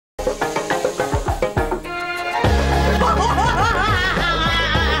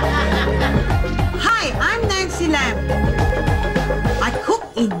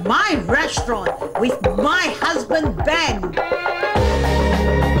with my husband Ben.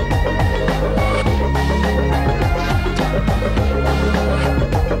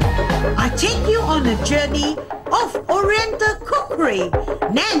 I take you on a journey of Oriental cookery,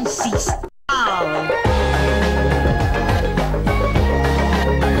 Nancy style.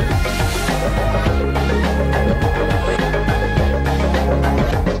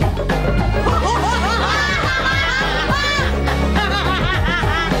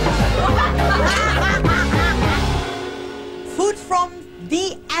 Food from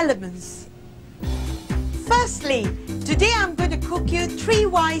the elements. Firstly, today I'm going to cook you 3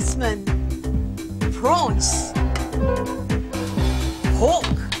 wise men. Prawns, pork,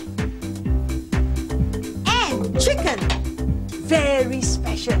 and chicken. Very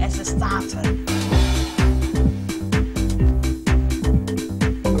special as a starter.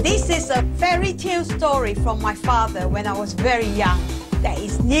 This is a fairy tale story from my father when I was very young. That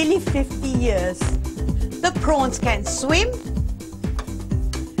is nearly 50 years. The prawns can swim,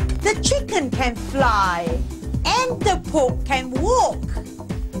 the chicken can fly, and the pork can walk.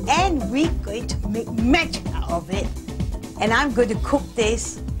 And we're going to make magic out of it. And I'm going to cook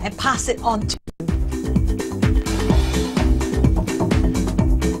this and pass it on to you.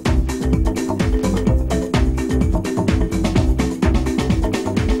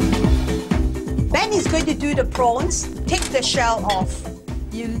 Ben is going to do the prawns. Take the shell off.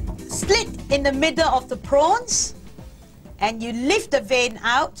 You slit in the middle of the prawns and you lift the vein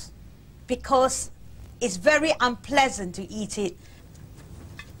out because it's very unpleasant to eat it.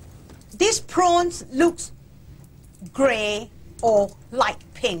 This prawns looks grey or light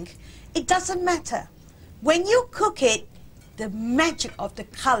pink. It doesn't matter. When you cook it, the magic of the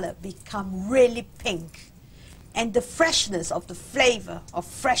color becomes really pink. And the freshness of the flavor of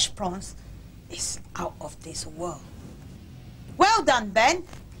fresh prawns is out of this world. Well done, Ben.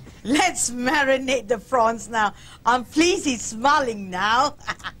 Let's marinate the prawns now. I'm pleased he's smiling now.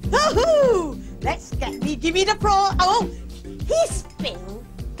 Let's give me the prawn. Oh, he spilled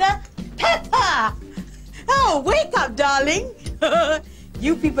the pepper! Oh, wake up, darling!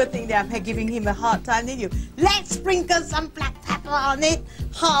 You people think that I'm giving him a hard time, didn't you? Let's sprinkle some black pepper on it.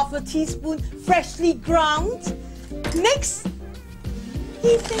 Half a teaspoon freshly ground. Next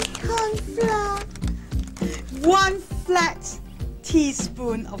is the corn flour. 1 flat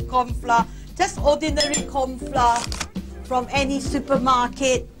teaspoon of corn flour. Just ordinary corn flour from any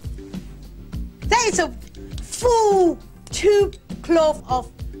supermarket. That is a full 2 cloves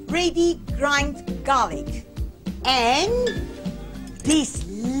of ready grind garlic and this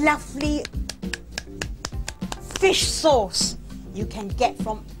lovely fish sauce you can get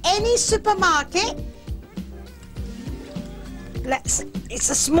from any supermarket. It's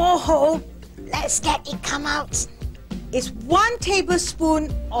a small hole. Let's get it come out. It's 1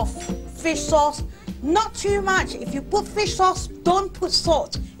 tablespoon of fish sauce, not too much. If you put fish sauce, don't put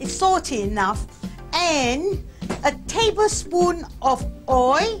salt. It's salty enough. And a tablespoon of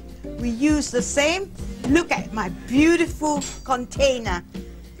oil. We use the same. Look at my beautiful container.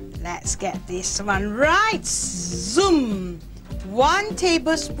 Let's get this one right. Zoom. 1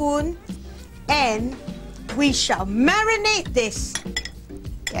 tablespoon. And we shall marinate this.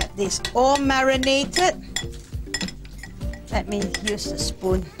 Get this all marinated. Let me use the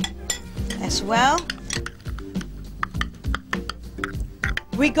spoon as well.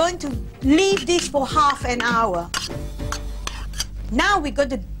 We're going to leave this for half an hour. Now we're going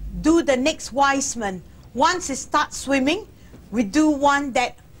to do the next wise man. Once it starts swimming, we do one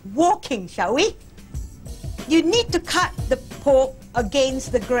that walking, shall we? You need to cut the pork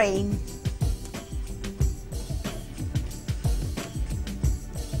against the grain.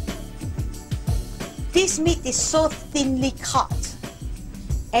 This meat is so thinly cut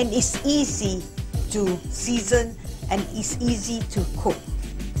and it's easy to season and it's easy to cook.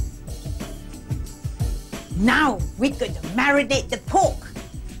 Now we're going to marinate the pork.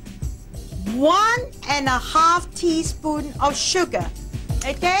 1.5 teaspoon of sugar,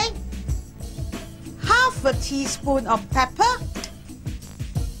 okay? Half a teaspoon of pepper.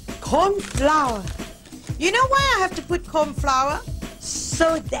 Corn flour. You know why I have to put corn flour?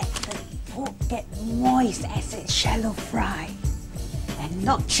 So that the pork get moist as it shallow fry. And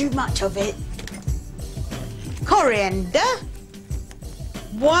not too much of it. Coriander.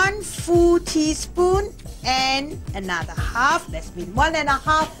 1 full teaspoon and another half. That's been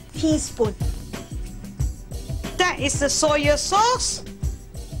 1.5 teaspoon. That is the soy sauce.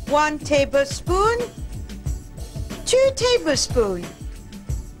 1 tablespoon. 2 tablespoons.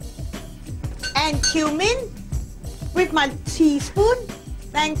 And cumin with my teaspoon.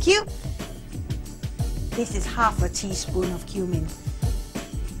 Thank you. This is half a teaspoon of cumin.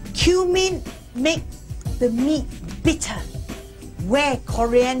 Cumin make the meat bitter, where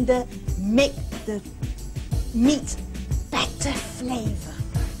coriander make the meat better flavor.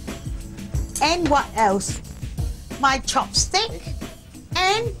 And what else? My chopstick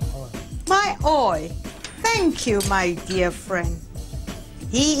and my oil. Thank you, my dear friend.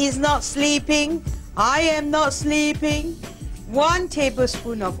 He is not sleeping. I am not sleeping. 1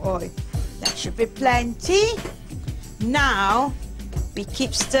 tablespoon of oil. That should be plenty. Now, we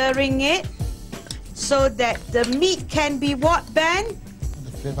keep stirring it so that the meat can be what, Ben?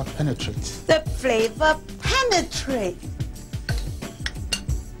 The flavor penetrates. The flavor penetrate.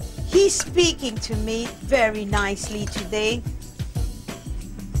 He's speaking to me very nicely today.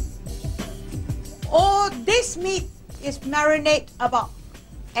 Or this meat is marinate about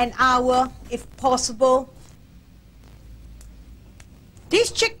an hour if possible.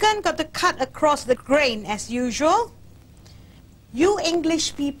 This chicken got to cut across the grain as usual. You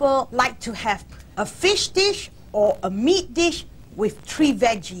English people like to have a fish dish or a meat dish with 3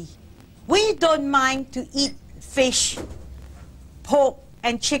 veggies. We don't mind to eat fish, pork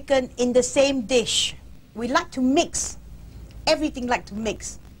and chicken in the same dish. We like to mix. Everything like to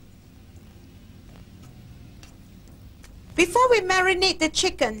mix. Before we marinate the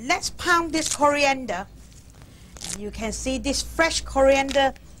chicken, let's pound this coriander. And you can see this fresh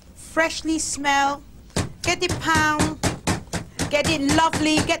coriander, freshly smelled. Get it pound, get it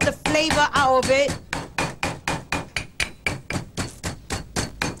lovely, get the flavor out of it.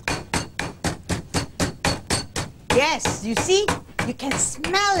 Yes, you see, you can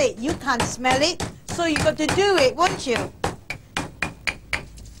smell it. You can't smell it, so you got to do it, won't you?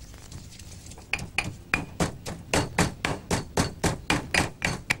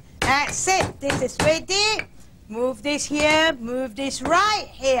 That's it. This is ready. Move this here, move this right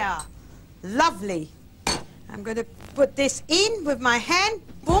here. Lovely. I'm going to put this in with my hand.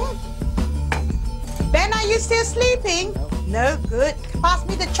 Boom. Ben, are you still sleeping? No, good. Pass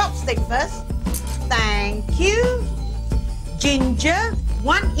me the chopstick first. Thank you. Ginger,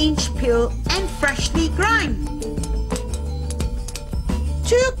 1-inch peel and freshly grind.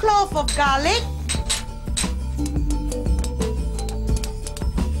 2 cloves of garlic.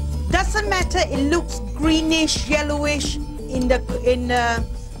 Doesn't matter, it looks greenish, yellowish in the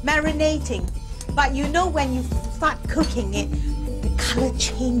marinating. But you know when you start cooking it, the color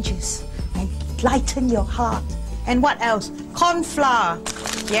changes and lighten your heart. And what else? Corn flour.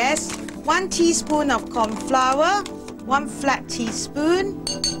 Yes, 1 teaspoon of corn flour, 1 flat teaspoon.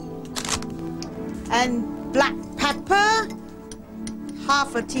 And black pepper,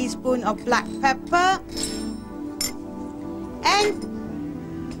 1/2 teaspoon of black pepper. And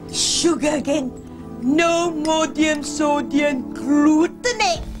sugar again. No sodium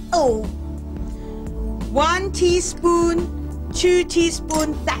glutamate. Oh. 1 teaspoon, 2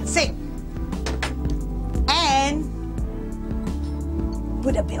 teaspoons, that's it. And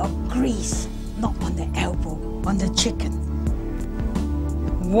put a bit of grease, not on the elbow, on the chicken.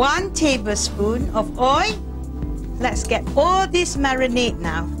 1 tablespoon of oil. Let's get all this marinade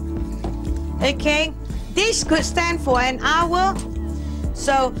now. Okay, this could stand for an hour.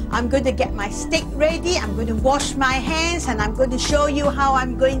 So I'm going to get my steak ready. I'm going to wash my hands and I'm going to show you how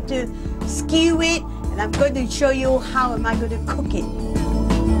I'm going to skew it. And I'm going to show you how am I going to cook it.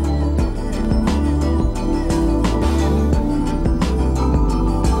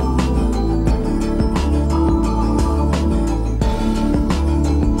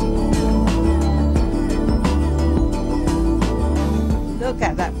 Look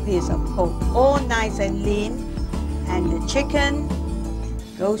at that piece of pork, all nice and lean. And the chicken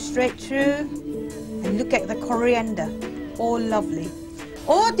goes straight through. And look at the coriander, all lovely.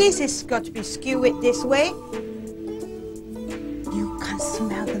 All this is got to be skewered this way. You can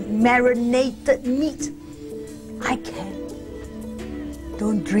smell the marinated meat. I can.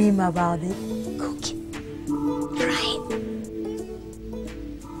 Don't dream about it. Cook it. Try it.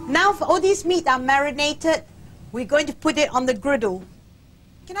 Now for all these meat are marinated, we're going to put it on the griddle.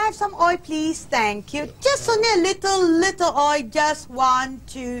 Can I have some oil, please? Thank you. Just only a little oil, just 1,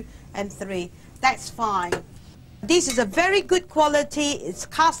 2, and 3. That's fine. This is a very good quality. It's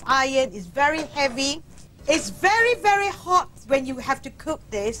cast iron. It's very heavy. It's very, very hot when you have to cook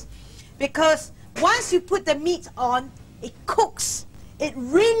this because once you put the meat on, it cooks. It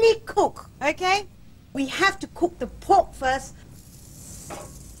really cooks, okay? We have to cook the pork first.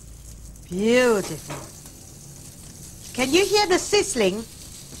 Beautiful. Can you hear the sizzling?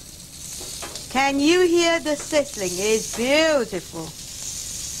 Can you hear the sizzling? It's beautiful.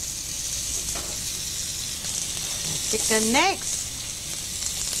 Chicken next.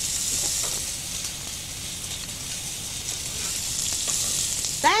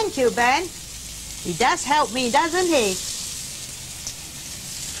 Thank you, Ben. He does help me, doesn't he?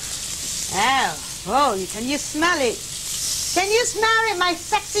 Oh, can you smell it? Can you smell it, my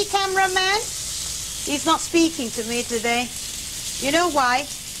sexy cameraman? He's not speaking to me today. You know why?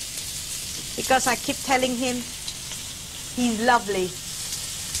 Because I keep telling him he's lovely.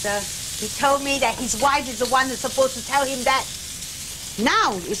 So he told me that his wife is the one who's supposed to tell him that.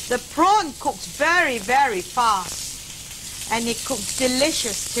 Now, the prawn cooks very, very fast. And it cooks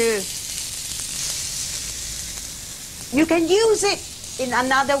delicious too. You can use it in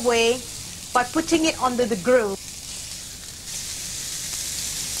another way by putting it under the grill.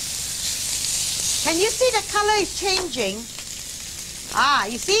 Can you see the color is changing? Ah,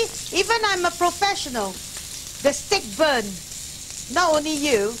 you see? Even I'm a professional. The stick burn. Not only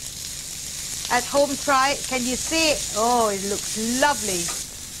you. At home, try it. Can you see it? Oh, it looks lovely.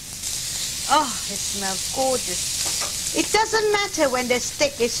 Oh, it smells gorgeous. It doesn't matter when the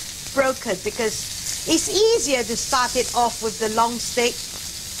stick is broken because it's easier to start it off with the long stick.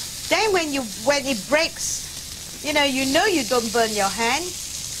 Then when it breaks, you know you don't burn your hand.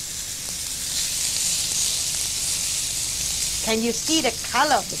 Can you see the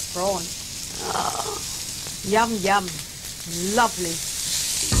color of the prawn? Oh, yum, yum. Lovely.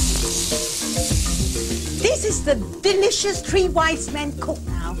 This is the delicious Three Wise Men cook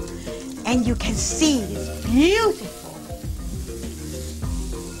now. And you can see it's beautiful.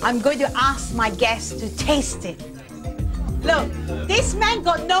 I'm going to ask my guests to taste it. Look, this man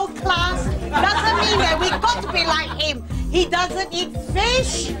got no class. Doesn't mean that we got to be like him. He doesn't eat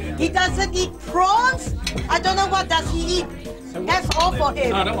fish. He doesn't eat prawns. I don't know what does he eat. That's all for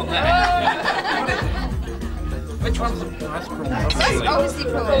him. No, I don't want that. Which one's the nice prawn? That's obviously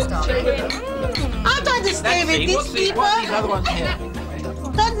prawns, darling. I'm trying to stay with these people. What's these other ones here?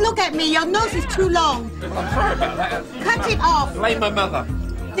 Don't look at me. Your nose is too long. I'm sorry about that. Cut it off. Blame my mother.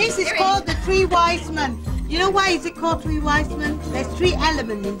 This is called the Three Wise Men. You know why is it called Three Wise Men? There's three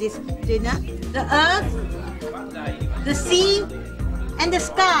elements in this dinner. The earth, the sea, and the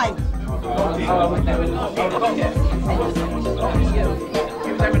sky.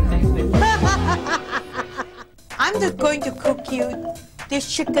 I'm just going to cook you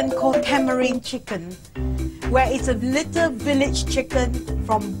this chicken called Tamarind Chicken, where it's a little village chicken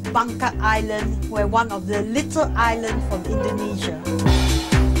from Bangka Island, where one of the little islands from Indonesia.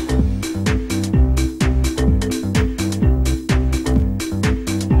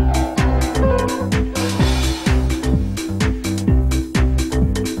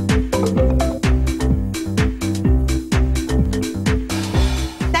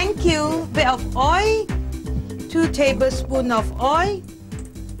 Of oil, 2 tablespoons of oil,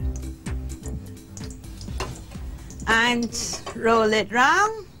 and roll it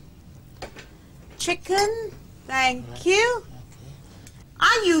round. Chicken, thank you.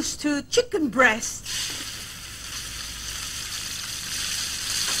 I used to chicken breast.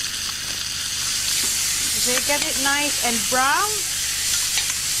 They get it nice and brown.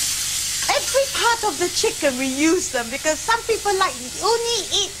 Every part of the chicken we use them because some people like only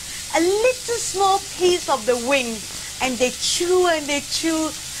eat a little small piece of the wing, and they chew and they chew,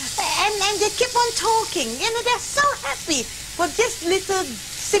 and they keep on talking. You know, they're so happy for this little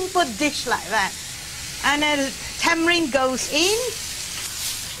simple dish like that. And then tamarind goes in.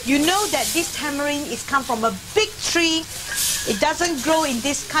 You know that this tamarind is come from a big tree. It doesn't grow in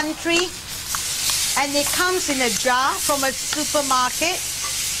this country, and it comes in a jar from a supermarket.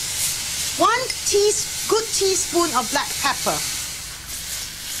 1 good teaspoon of black pepper.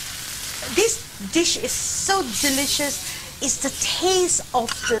 This dish is so delicious. It's the taste of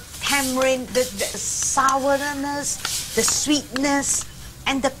the tamarind, the sourness, the sweetness,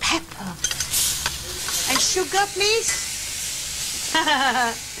 and the pepper. And sugar, please.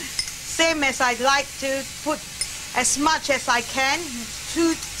 Same as I like to put as much as I can.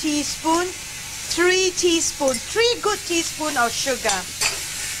 2 teaspoons, 3 teaspoons, 3 good teaspoons of sugar.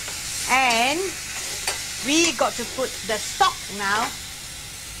 And we got to put the stock now.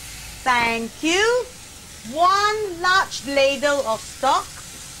 Thank you. 1 large ladle of stock.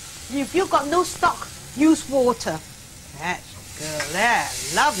 If you've got no stock, use water. That's good there.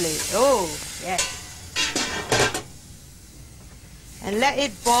 Lovely. Oh, yes. And let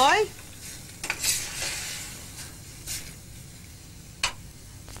it boil.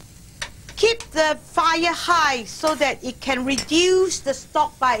 Keep the fire high so that it can reduce the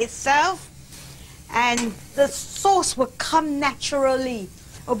stock by itself and the sauce will come naturally.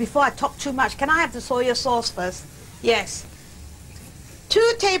 Oh, before I talk too much, can I have the soya sauce first? Yes.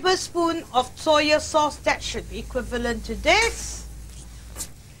 2 tablespoons of soya sauce, that should be equivalent to this.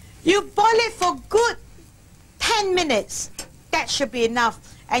 You boil it for good 10 minutes. That should be enough.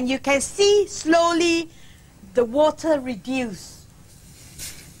 And you can see slowly the water reduce.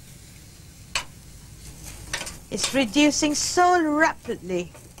 It's reducing so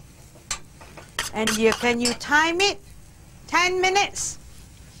rapidly. And can you time it? 10 minutes.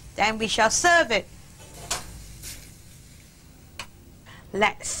 Then we shall serve it.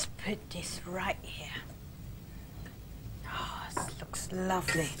 Let's put this right here. Oh, this looks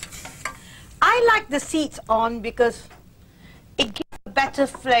lovely. I like the seeds on because it gives a better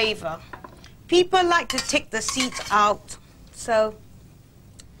flavor. People like to take the seeds out, so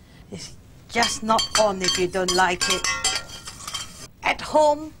it's just not on if you don't like it. At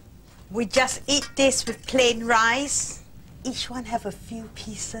home, we just eat this with plain rice. Each one have a few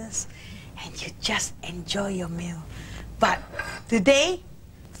pieces, and you just enjoy your meal. But today,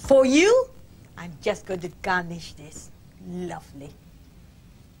 for you, I'm just going to garnish this. Lovely.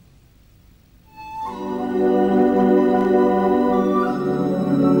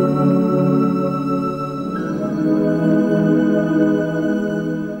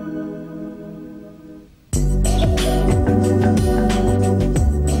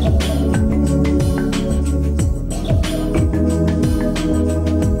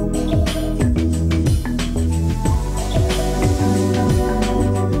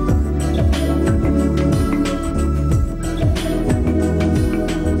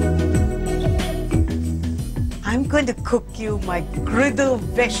 I'm going to cook you my griddle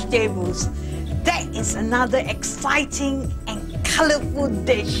vegetables. That is another exciting and colorful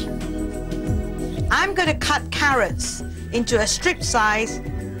dish. I'm going to cut carrots into a strip size.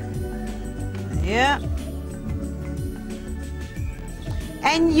 Yeah.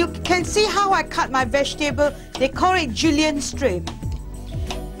 And you can see how I cut my vegetable. They call it julienne strip.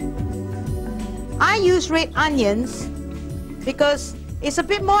 I use red onions because it's a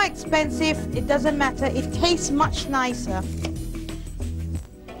bit more expensive. It doesn't matter. It tastes much nicer.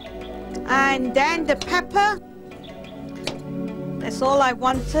 And then the pepper. That's all I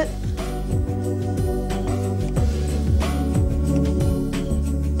wanted.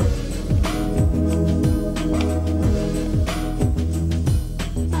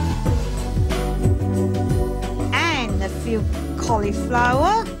 And a few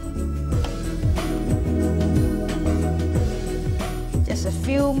cauliflower. Just a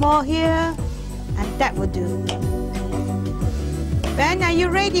few more here, and that will do. Ben, are you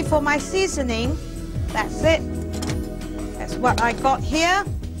ready for my seasoning? That's it. That's what I got here.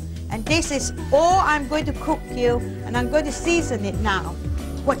 And this is all I'm going to cook you, and I'm going to season it now.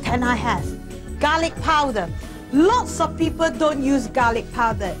 What can I have? Garlic powder. Lots of people don't use garlic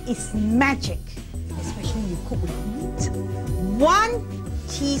powder. It's magic, especially you cook with meat. 1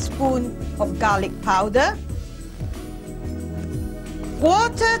 teaspoon of garlic powder.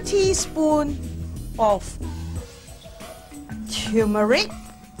 1/4 teaspoon of turmeric,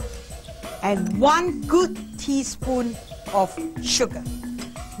 and 1 good teaspoon of sugar.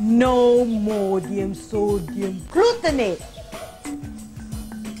 No sodium glutamate.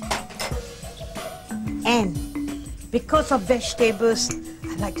 And because of vegetables,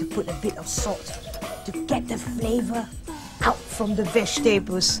 I like to put a bit of salt to get the flavor out from the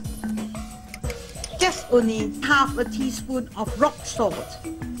vegetables. Just only 1/2 teaspoon of rock salt.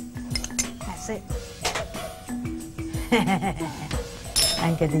 That's it.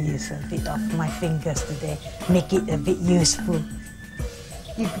 I'm going to use a bit of my fingers today. Make it a bit useful.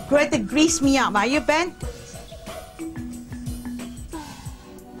 You're going to grease me up, are you, Ben?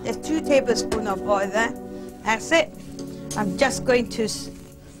 There's 2 tablespoons of oil there. That's it. I'm just going to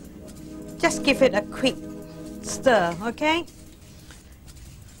just give it a quick stir, okay?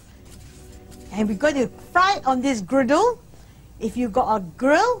 And we're going to fry it on this griddle. If you got a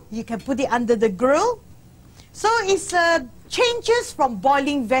grill, you can put it under the grill. So it's changes from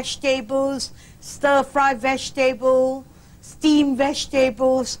boiling vegetables, stir-fry vegetable, steamed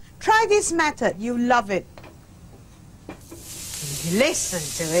vegetables. Try this method, you love it. Listen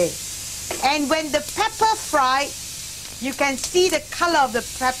to it. And when the pepper fried, you can see the color of the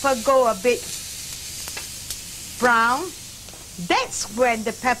pepper go a bit brown. That's when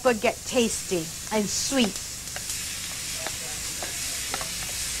the pepper gets tasty and sweet.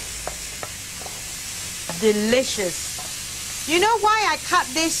 Delicious. You know why I cut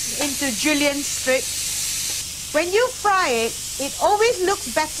this into julienne strips? When you fry it, it always looks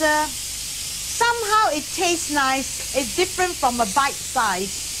better. Somehow it tastes nice. It's different from a bite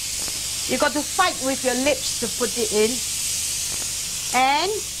size. You got to fight with your lips to put it in.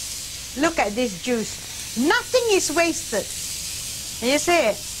 And look at this juice. Nothing is wasted. And you see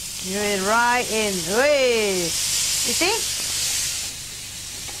it? You're it right in. Hey. You see?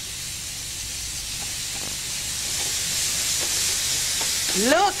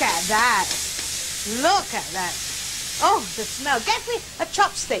 Look at that. Look at that. Oh, the smell. Get me a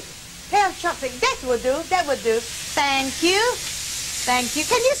chopstick. Pair of chopsticks. That will do. That will do. Thank you. Thank you.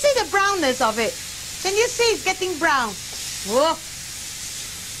 Can you see the brownness of it? Can you see it's getting brown? Whoa.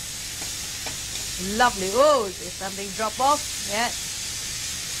 Lovely. Oh, there's something drop off. Yeah.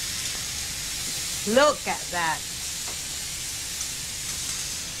 Look at that.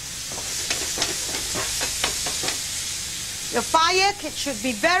 Your fire should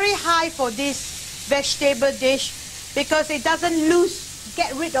be very high for this vegetable dish because it doesn't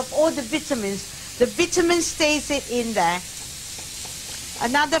get rid of all the vitamins. The vitamin stays it in there.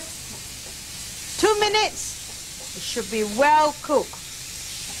 Another 2 minutes, it should be well cooked.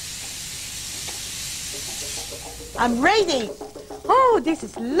 I'm ready. Oh, this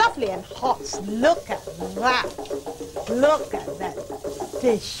is lovely and hot. Look at that. Look at that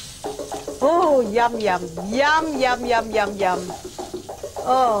dish. Oh, yum, yum, yum, yum, yum, yum, yum.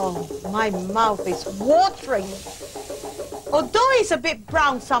 Oh, my mouth is watering. Although it's a bit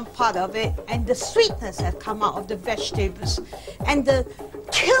brown, some part of it, and the sweetness has come out of the vegetables, and the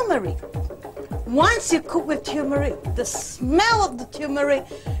turmeric. Once you cook with turmeric, the smell of the turmeric,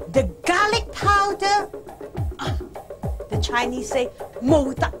 the garlic powder, the Chinese say,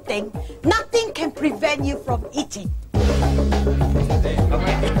 冇得頂, nothing can prevent you from eating.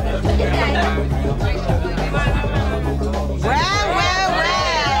 Well.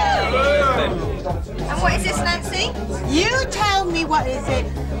 And what is this, Nancy? You tell me what is it.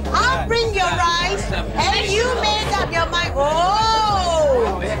 I'll bring your rice, and you make up your mind.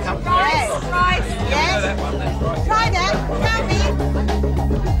 Oh! Rice. Yes. Try that. Tell me.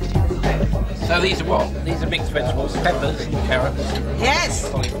 So these are what? These are mixed vegetables, peppers, carrots. Yes.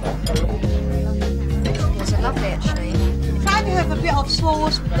 Those are lovely, actually. Try to have a bit of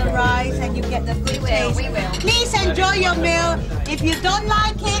sauce with the rice and you get the good taste. We will. Please enjoy your meal. If you don't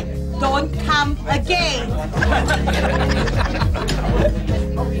like it, don't come again.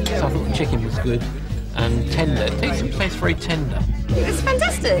 So I thought the chicken was good and tender. It tastes very tender. It was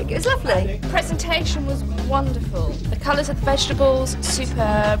fantastic. It was lovely. Presentation was wonderful. The colours of the vegetables,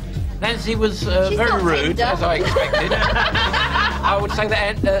 superb. Nancy was very not rude, tender. as I expected. I would say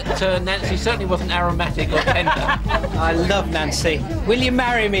that Nancy certainly wasn't aromatic or tender. I love Nancy. Will you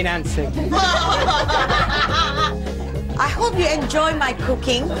marry me, Nancy? I hope you enjoy my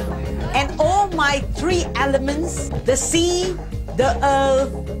cooking and all my 3 elements, the sea, the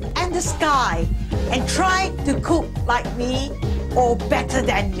earth, and the sky, and try to cook like me or better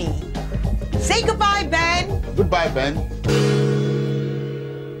than me. Say goodbye, Ben. Goodbye, Ben.